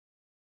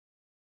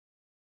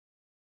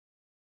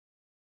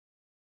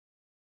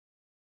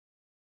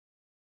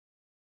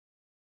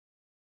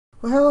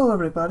Well, hello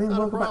everybody, and Not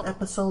a welcome back to problem.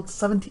 episode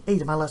 78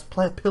 of my Let's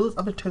Play Pillars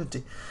of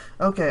Eternity.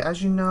 Okay,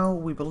 as you know,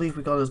 we believe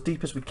we got as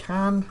deep as we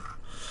can.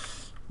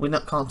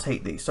 Can't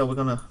take these, so we're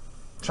gonna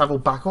travel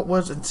back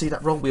upwards and see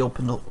that road we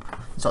opened up.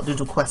 And start doing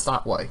some quests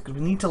that way, because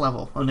we need to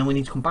level, and then we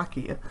need to come back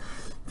here,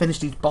 finish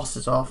these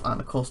bosses off,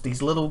 and of course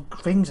these little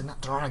things and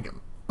that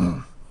dragon.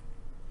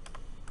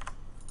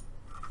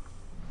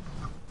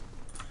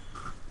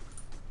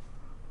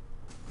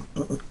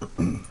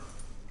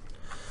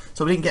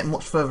 So we didn't get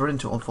much further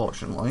into it,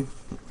 unfortunately.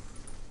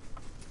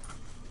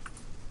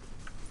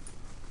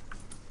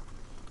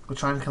 We're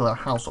trying to kill our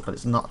house up, but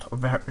it's not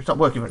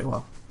working very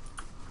well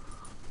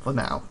for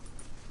now.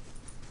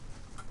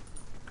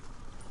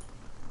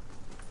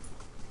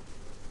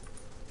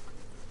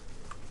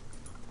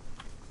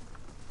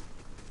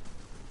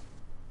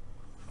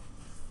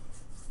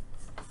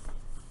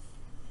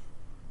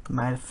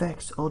 Mild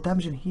effects, all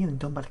damage and healing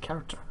done by the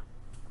character.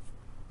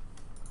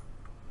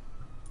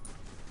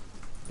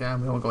 Yeah,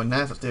 we don't go in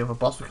there, so let's deal with a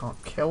boss we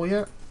can't kill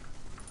yet.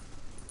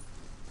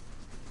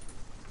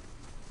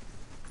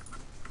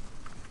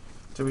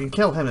 So we can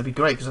kill him, it'd be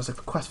great, because that's a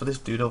quest for this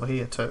dude over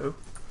here too.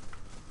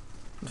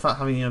 In fact,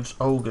 having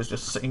ogres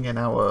just sitting in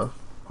our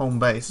home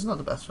base is not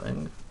the best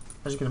thing,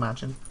 as you can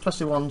imagine.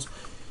 Especially ones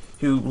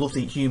who love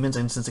to eat humans,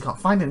 and since they can't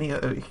find any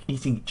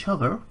eating each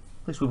other,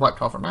 at least we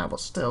wiped off for now, but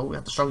still, we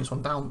have the strongest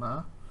one down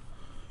there.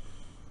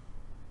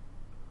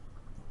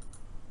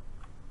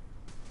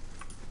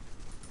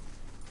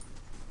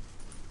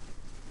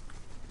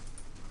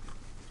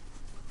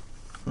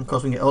 And of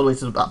course, we can get all the way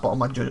to that bottom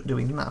by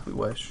doing that if we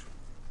wish.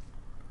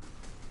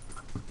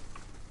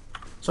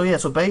 So yeah,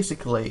 so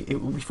basically,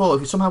 we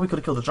thought if somehow we could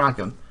have killed the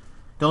dragon,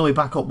 the only way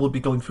back up would be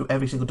going through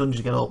every single dungeon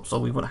to get up, so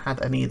we wouldn't have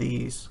had any of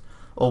these,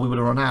 or we would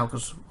have run out,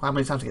 because how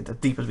many times to get as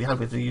deep as we had,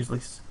 we had to use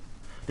this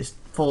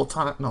 4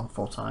 times, not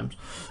 4 times,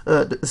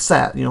 the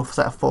set,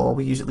 set of 4,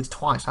 we used it at least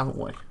twice, haven't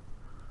we?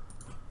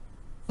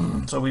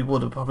 So we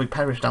would have probably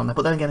perished down there,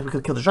 but then again, if we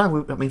could kill the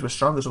dragon, that means we're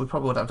stronger, so we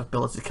probably would have the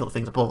ability to kill the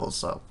things above us,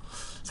 so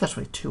it's catch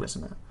 22,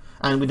 isn't it?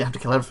 And we didn't have to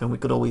kill everything, we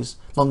could always,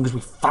 as long as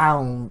we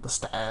found the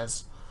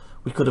stairs,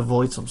 we could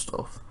avoid some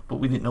stuff, but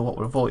we didn't know what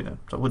we're avoiding,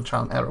 so it would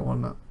trial and error,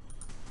 wouldn't it?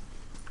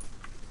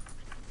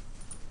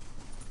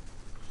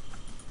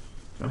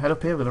 I'm gonna head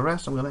up here with the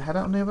rest. I'm gonna head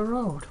out near the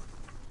road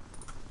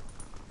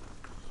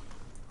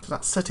to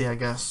that city, I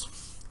guess.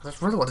 I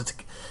just really wanted to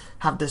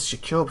have this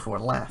secure before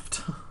I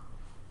left.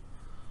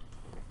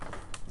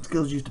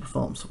 Skills used to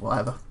perform, so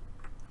whatever.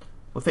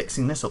 We're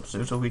fixing this up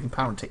soon so we can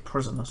power and take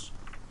prisoners.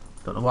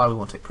 Don't know why we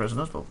want to take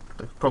prisoners, but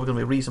there's probably gonna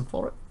be a reason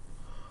for it.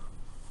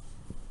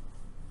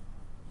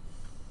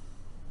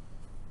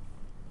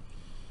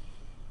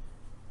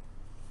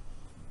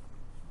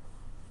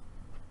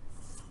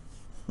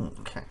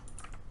 Okay.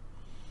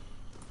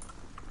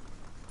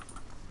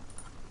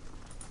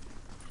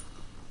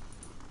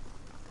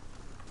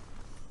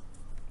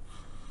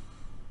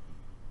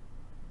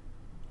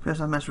 First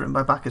time mess written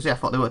by backers. Yeah, I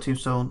thought they were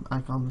tombstone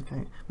icon.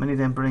 Okay. Many of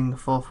them break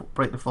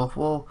the fourth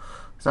wall.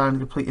 Desiring to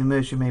complete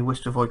immersion, you may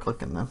wish to avoid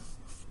clicking them.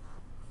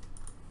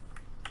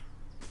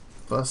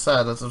 But I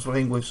said, as I was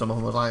playing with some of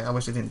them, I was like, I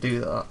wish they didn't do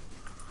that.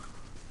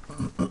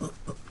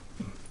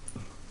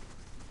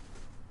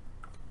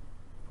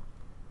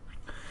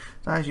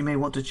 As you may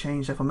want to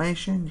change the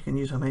formation, you can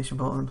use the formation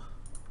button.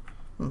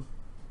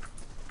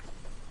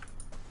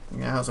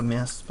 Yeah, that was a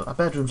mess, but our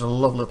bedrooms are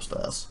lovely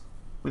upstairs.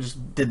 We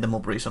just did them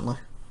up recently.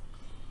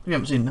 If you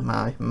haven't seen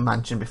my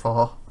mansion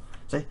before,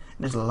 see, it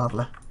is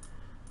lovely.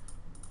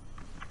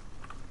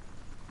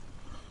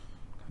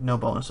 No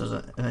bonuses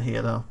in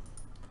here though.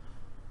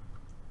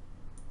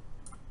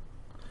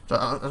 So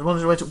I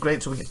wanted to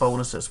upgrade so we get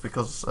bonuses,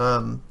 because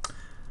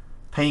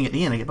paying at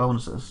the inn I get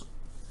bonuses.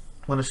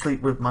 When I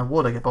sleep with my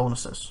wood I get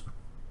bonuses.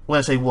 When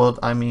I say wood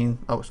I mean,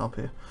 oh, it's not up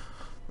here.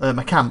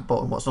 My camp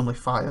button, what's normally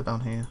fire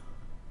down here.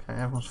 Okay,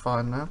 everyone's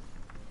fine now.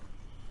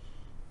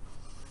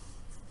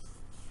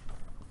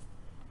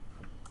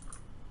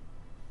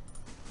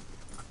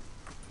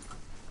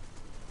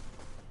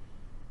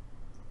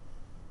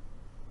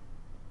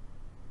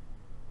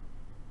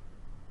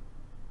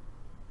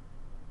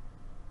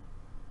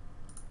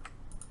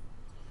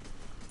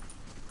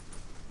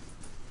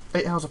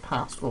 Eight hours have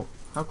passed. Oh,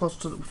 how close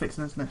to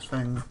fixing this next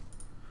thing?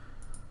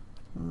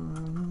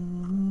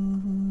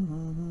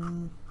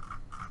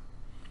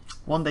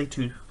 One day,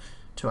 2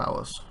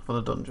 hours for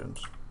the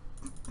dungeons.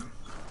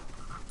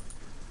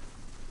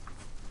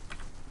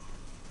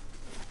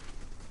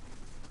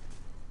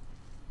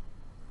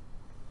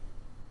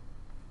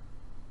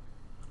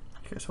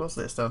 Okay, so what's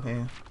this down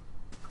here?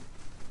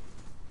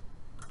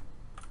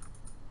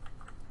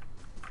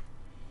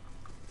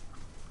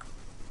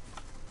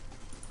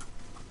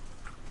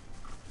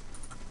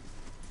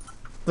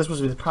 This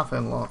must be the path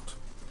unlocked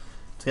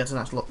to get to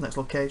the next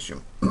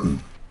location. Okay,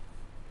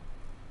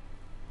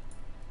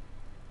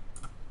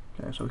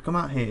 so we come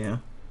out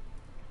here.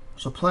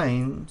 So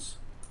plains.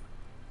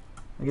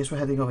 I guess we're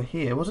heading over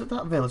here. Was it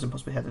that village I'm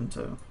supposed to be heading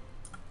to?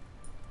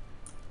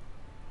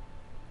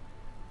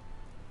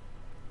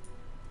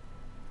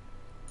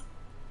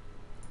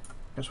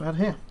 guess we had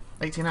here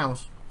 18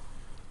 hours.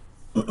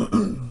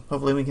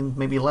 Hopefully we can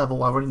maybe level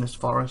while we're in this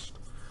forest.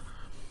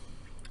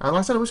 Like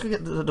I said, I wish we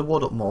could get the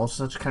wood up more,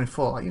 so I just carry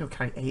 4, like, you know,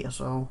 carry 8 or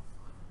so.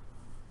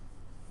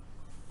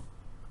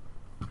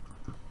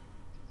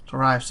 To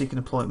arrive seeking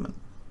employment.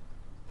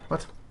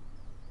 What?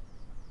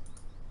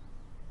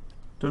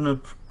 Don't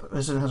know.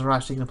 Resident has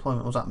arrived seeking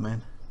employment. What does that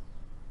mean?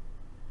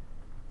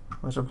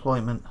 Where's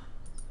employment?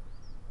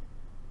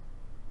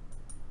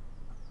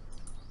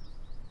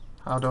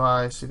 How do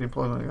I seek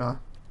employment guy?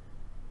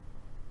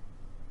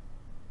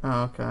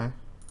 Oh, okay.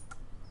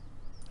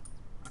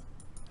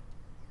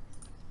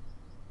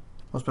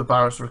 Must be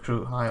barracks to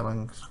recruit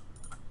hirelings.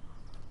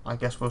 I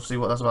guess we'll see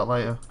what that's about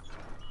later.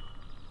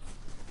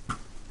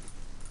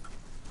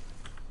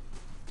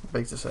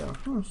 Beta sale.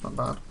 Oh, it's not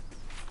bad.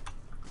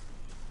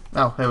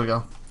 Oh, here we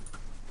go.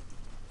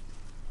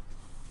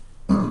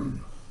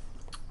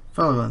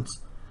 Furtherance.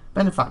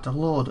 Benefactor,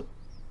 Lord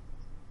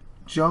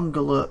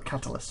Jungler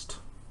Catalyst.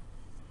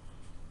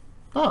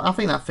 Oh, I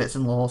think that fits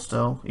in lore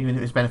still. Even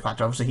if it's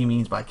benefactor, obviously he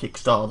means by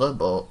Kickstarter,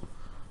 but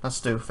that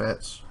still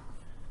fits.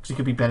 Because he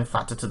could be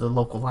benefactor to the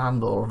local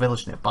land or a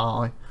village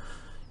nearby.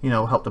 You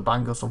know, help the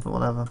bank or something,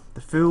 whatever.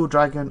 The Fool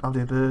Dragon of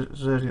the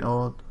Obsidian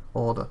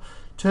Order.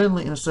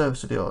 Eternally in a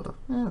service to the Order.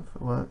 Yeah, if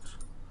it works.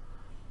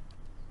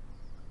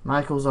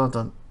 Michael's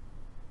Order.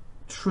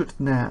 Truth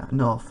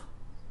North.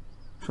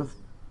 Truth.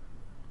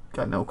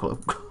 Got no clue.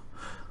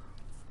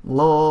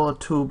 Lord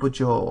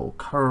Tubajo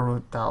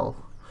Carudal.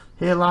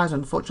 Here lies an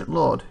unfortunate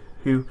lord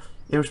who,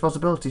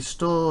 irresponsibility,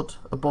 stood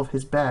above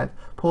his bed,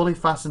 poorly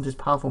fastened his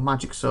powerful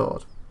magic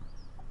sword.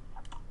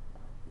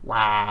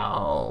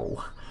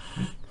 Wow.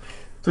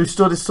 So he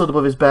stood his sword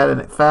above his bed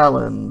and it fell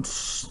and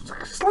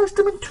sliced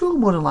him in two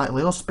more than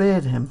likely, or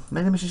speared him.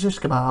 Made him a shish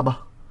kebab.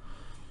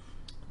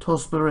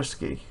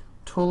 Tosberiski.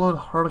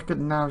 Tulud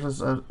Hurricane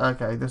Narras.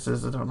 Okay, this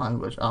is a different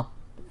language. Oh,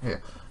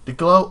 here. The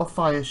glow of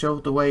fire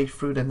showed the way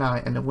through the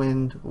night and the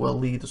wind will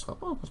lead us.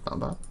 Oh, that's not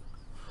bad.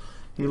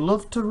 He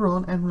loved to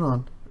run and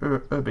run,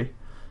 Urbi.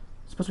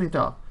 It's supposed to be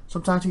dark.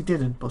 Sometimes he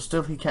didn't, but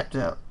still he kept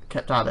at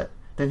it.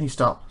 Then he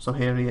stopped, so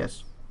here he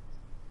is.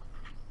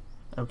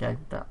 Okay,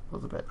 that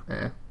was a bit,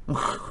 yeah.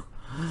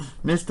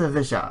 Mr.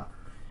 Visha.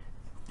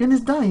 In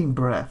his dying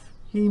breath,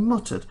 he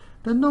muttered,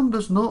 the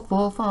numbers 0,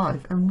 4,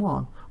 5 and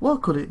 1.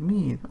 What could it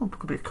mean? Oh, it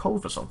could be a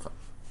code for something.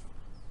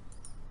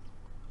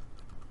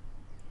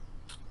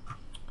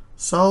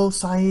 So,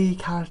 Sai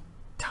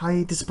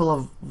Kartai, disciple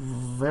of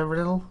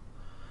Viril.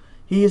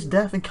 He is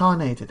death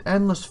incarnated,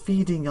 endless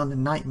feeding on the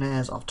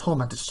nightmares of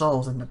tormented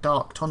souls in the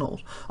dark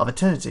tunnels of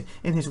eternity.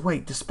 In his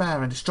wake,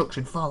 despair and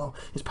destruction follow.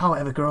 His power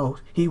ever grows.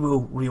 He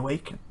will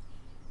reawaken.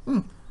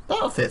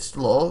 That fits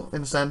the lore,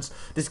 in a sense.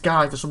 This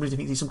guy, for some reason,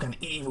 thinks he's some kind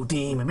of evil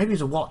demon. Maybe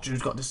he's a watcher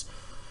who's got this,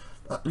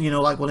 you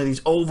know, like one of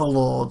these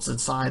overlords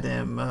inside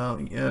him.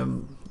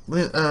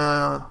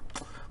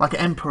 Like an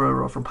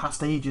emperor or from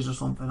past ages or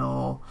something.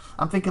 Or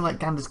I'm thinking like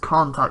Genghis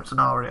Khan type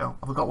scenario.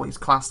 I forgot what he's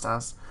classed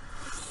as.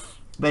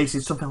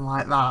 Basically something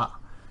like that.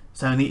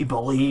 So he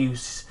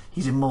believes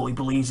he's immortal, he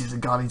believes he's a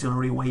god, he's going to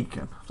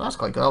reawaken. So that's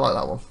quite good, I like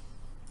that one.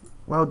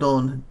 Well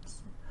done,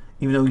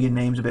 even though your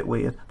name's a bit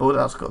weird, but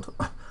that's good.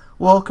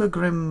 Walker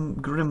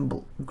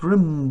Grimblson.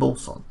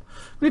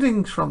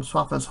 Greetings from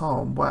Swather's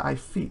home, where I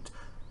feet,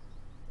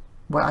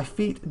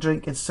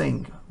 drink and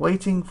sing,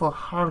 waiting for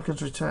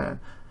Hurricane's return.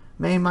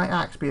 May my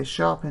axe be as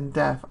sharp in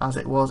death as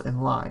it was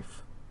in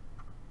life.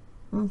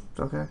 It's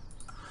okay.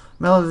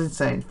 Melody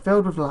insane,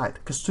 filled with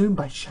light, consumed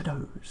by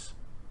shadows.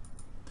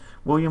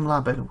 William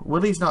Labbard.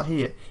 Willie's not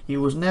here. He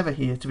was never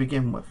here to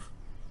begin with.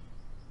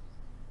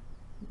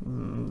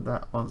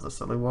 That one's a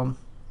silly one.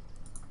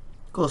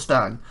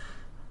 Gustang.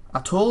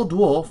 A tall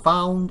dwarf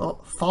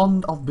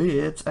fond of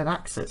beards and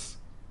axes.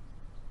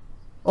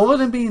 Other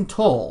than being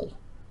tall,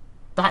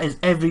 that is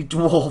every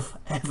dwarf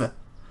ever.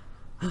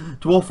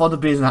 Dwarf fond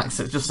of beards and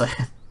axes, just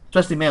saying.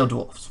 Especially male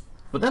dwarfs.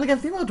 But then again,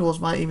 female dwarves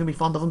might even be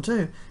fond of them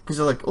too. Because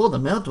they're like, oh, the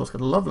male dwarves got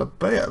lovely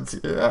beards.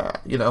 Yeah,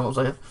 you know what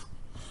I'm saying.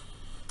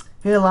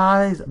 Here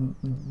lies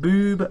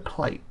Boob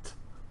Plate.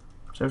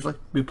 Seriously?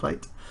 Boob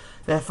Plate.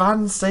 Their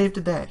fans saved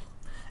the day,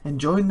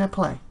 enjoying their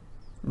play.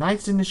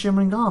 Knights in the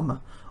shimmering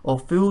armour, or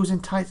fools in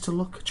tights to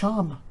look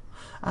charmer.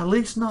 At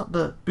least not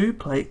the Boob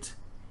Plate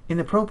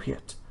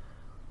inappropriate,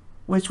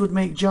 which would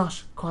make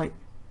Josh quite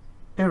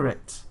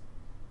irate.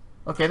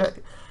 Okay, that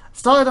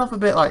started off a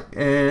bit like,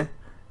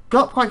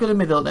 got quite good in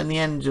the middle, and then the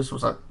end just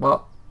was like,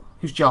 what?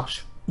 Who's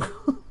Josh?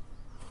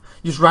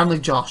 Just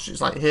randomly Josh.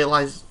 It's like, here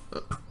lies...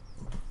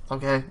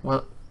 Okay,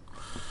 well...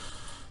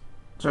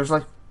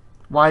 Seriously?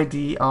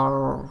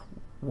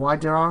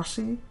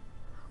 YDRC?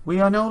 We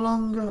are no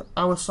longer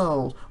our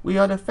souls. We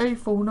are the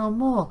faithful no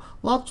more.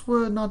 Lots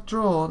were not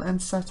drawn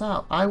and set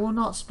out. I will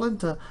not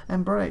splinter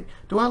and break.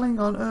 Dwelling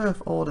on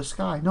earth or the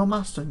sky. No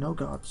master, no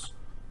gods.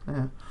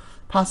 Yeah.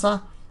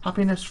 Passa,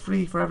 happiness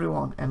free for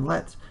everyone, and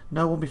let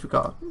no one be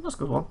forgotten. That's a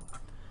good one.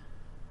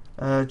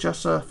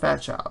 Just a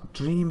Fairchild.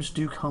 Dreams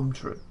do come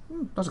true.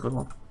 That's a good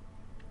one.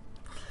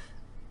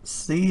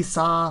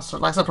 Caesar,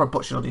 like I said, probably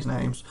butchered all these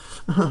names.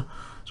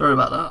 Sorry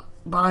about that.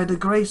 By the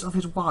grace of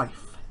his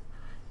wife,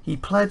 He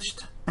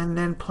pledged and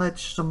then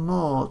pledged some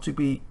more to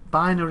be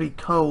binary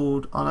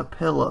code on a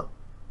pillar.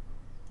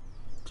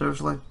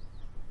 Seriously?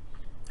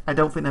 I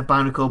don't think they're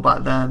binary code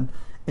back then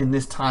in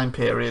this time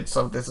period,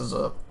 so this is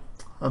a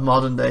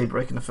modern day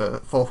breaking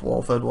the fourth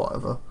wall, third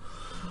whatever.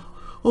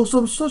 Or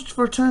some such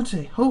for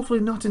eternity, hopefully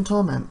not in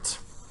torment.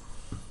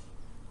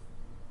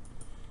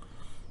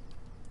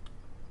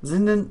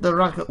 Zindan the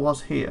Racket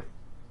was here.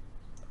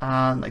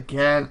 And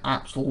again,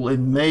 absolutely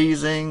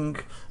amazing.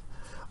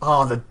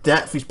 Oh, the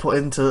depth he's put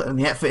into and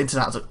the effort into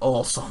that is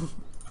awesome.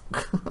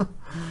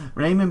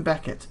 Raymond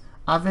Beckett,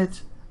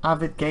 avid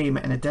gamer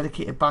and a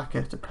dedicated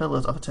backer to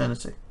Pillars of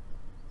Eternity.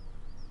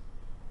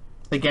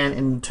 Again,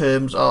 in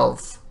terms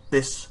of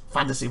this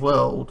fantasy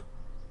world,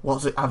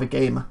 what's it, avid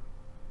gamer?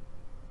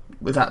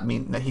 Would that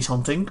mean that he's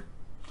hunting?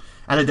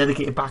 And a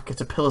dedicated backer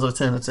to Pillars of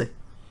Eternity.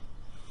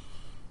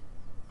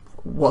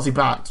 What's he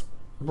backed?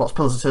 What's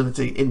Pillars of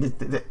Eternity in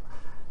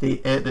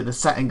the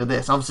setting of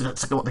this? Obviously,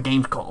 that's what the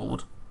game's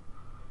called.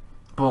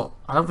 But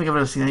I don't think I've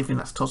ever seen anything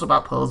that's talks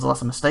about Pillars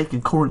unless I'm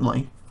mistaken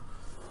currently.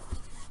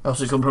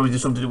 Also, it's going to probably do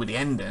something to do with the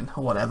ending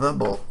or whatever,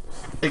 but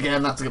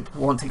again, that's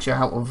one takes you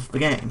out of the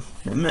game.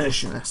 The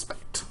immersion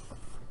aspect.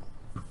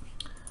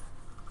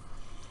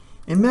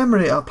 In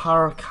memory of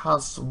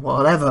Paracas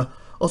whatever,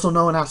 also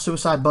known as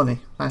Suicide Bunny,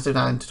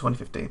 1999 to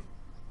 2015.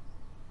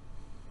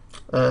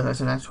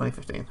 1999 to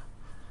 2015.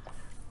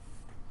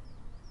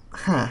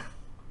 Huh.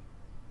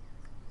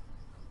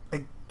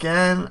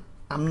 Again,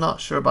 I'm not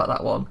sure about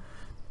that one.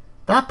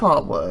 That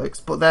part works,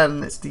 but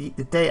then it's the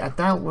date. I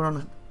doubt we're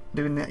on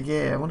doing that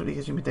year. I wonder if it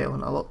gives me a date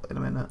on. I'll look in a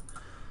minute.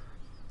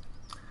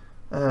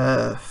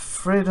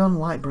 Freedon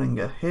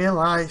Lightbringer. Here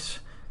lies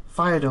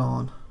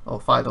Firedawn. Oh,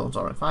 Firedawn,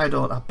 sorry.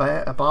 Firedawn,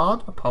 a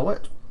bard, a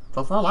poet.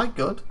 So far, like,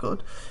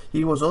 good.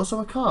 He was also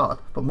a card,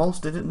 but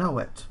most didn't know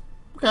it.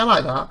 Okay, I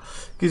like that.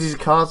 Because he's a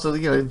card, so,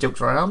 you know, he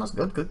jokes around. That's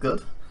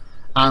good.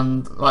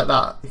 And, like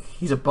that,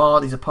 he's a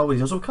bard, he's a poet,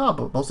 he's also a card,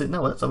 but most didn't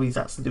know it, so he's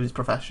actually doing his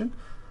profession.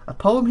 A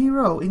poem he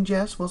wrote in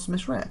jest was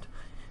misread.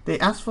 They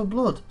asked for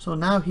blood, so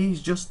now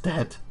he's just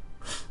dead.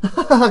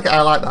 Okay,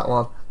 I like that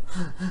one.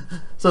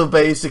 So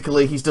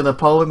basically, he's done a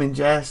poem in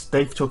jest,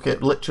 they took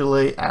it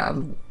literally,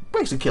 and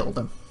basically killed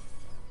him.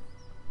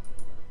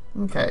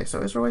 Okay, so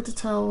is there a way to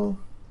tell...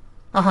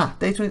 Aha,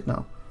 day 20...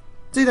 No.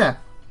 See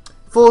there.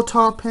 4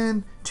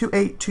 Tarpin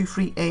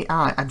 2823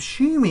 AI. I'm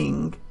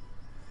assuming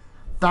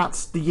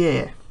that's the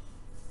year.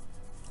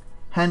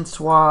 Hence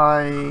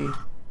why...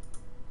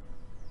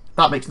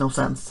 That makes no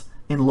sense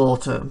in law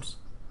terms.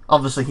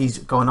 Obviously, he's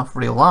going off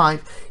real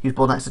life. He was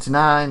born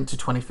 1979 to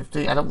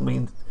 2015. I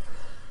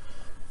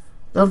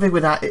don't think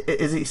with that,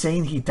 is he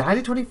saying he died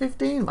in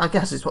 2015? I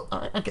guess it's.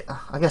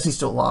 I guess he's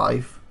still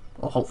alive,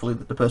 or hopefully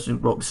the person who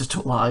wrote this is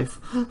still alive,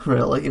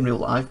 really in real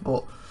life.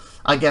 But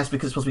I guess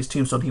because it's supposed to be his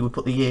tombstone, he would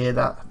put the year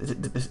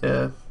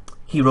that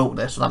he wrote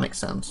this, so that makes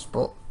sense.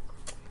 But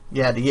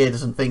yeah, the year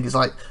doesn't think. It's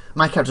like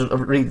my characters are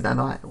reading that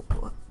and I'm like,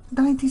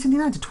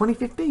 1979 to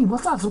 2015.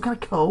 What's that? Some kind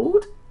of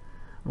code?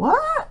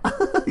 What?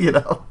 You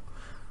know.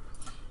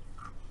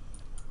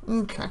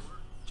 Okay.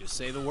 Just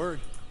say the word.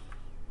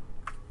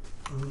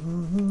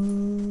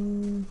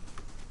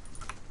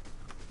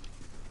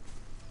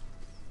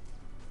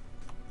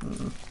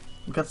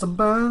 We got some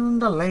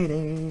burned a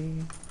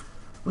lady.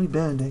 We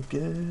burned it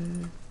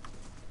good.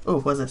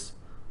 Oh, what's this?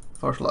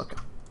 First look.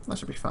 That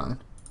should be fine.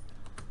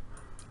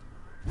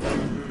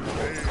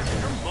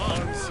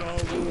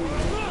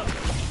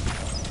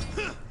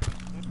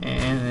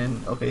 And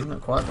then, okay,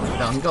 not quite.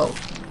 Down you go.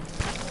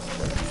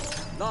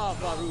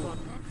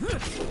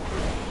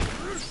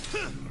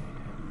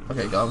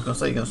 Okay, I was gonna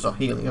say you're gonna start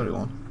healing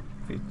everyone.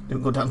 If you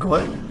don't go down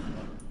quick.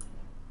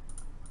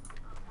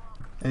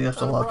 And you have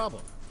to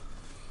log.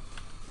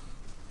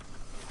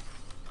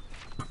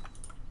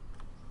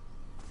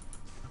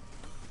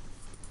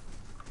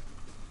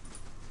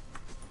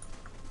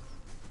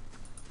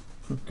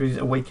 Because he's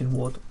awakened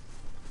wood.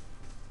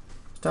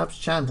 Stops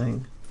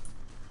chanting.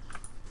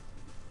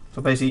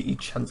 So basically he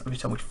chants every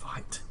time we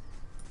fight.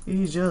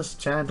 He's just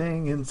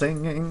chanting and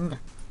singing.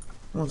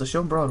 He wants to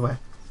show Broadway.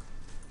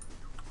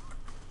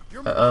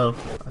 Uh-oh.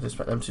 I just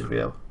expect them to be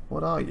able.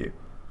 What are you?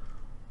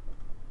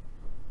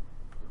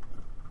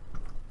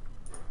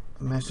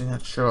 I'm actually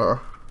not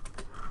sure.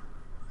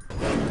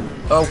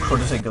 Oh, crud,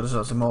 this ain't good. This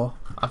is more.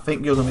 I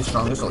think you're gonna be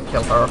strongest, so I'll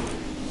kill her.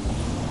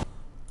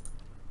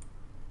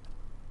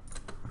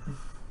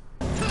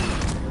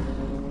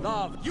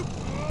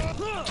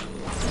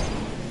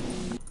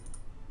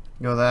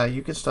 Go there,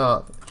 you can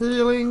start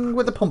healing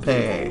with the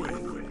pumping.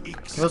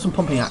 Give us some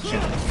pumping action.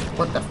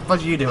 What the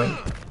fudge are you doing?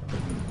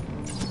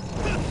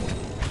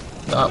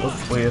 That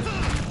was weird.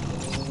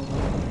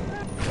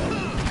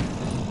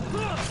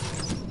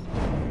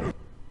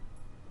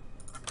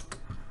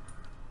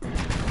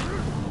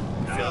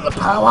 Feel the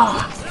power!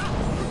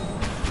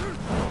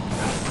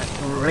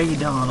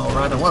 Raydon, or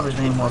rather whatever his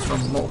name was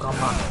from Mortal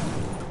Kombat.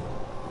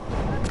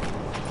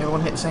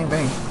 Everyone hit the same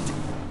thing.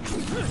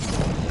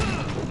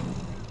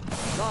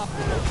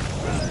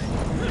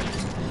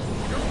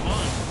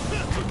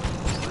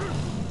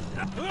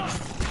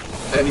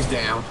 And he's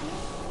down.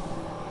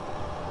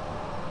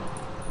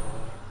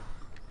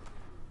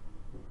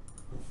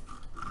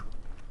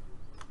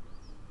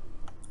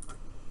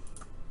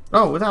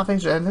 Oh, without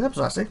things to end the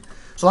episode, I see.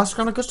 So that's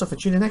kind of good stuff.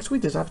 And tune in next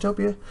week. This is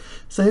IVATOPIA.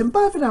 Saying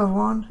bye for now,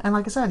 everyone. And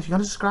like I said, if you're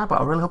going to subscribe,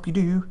 I really hope you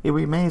do. It would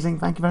be amazing.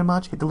 Thank you very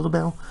much. Hit the little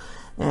bell.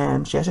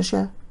 And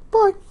share.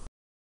 Bye.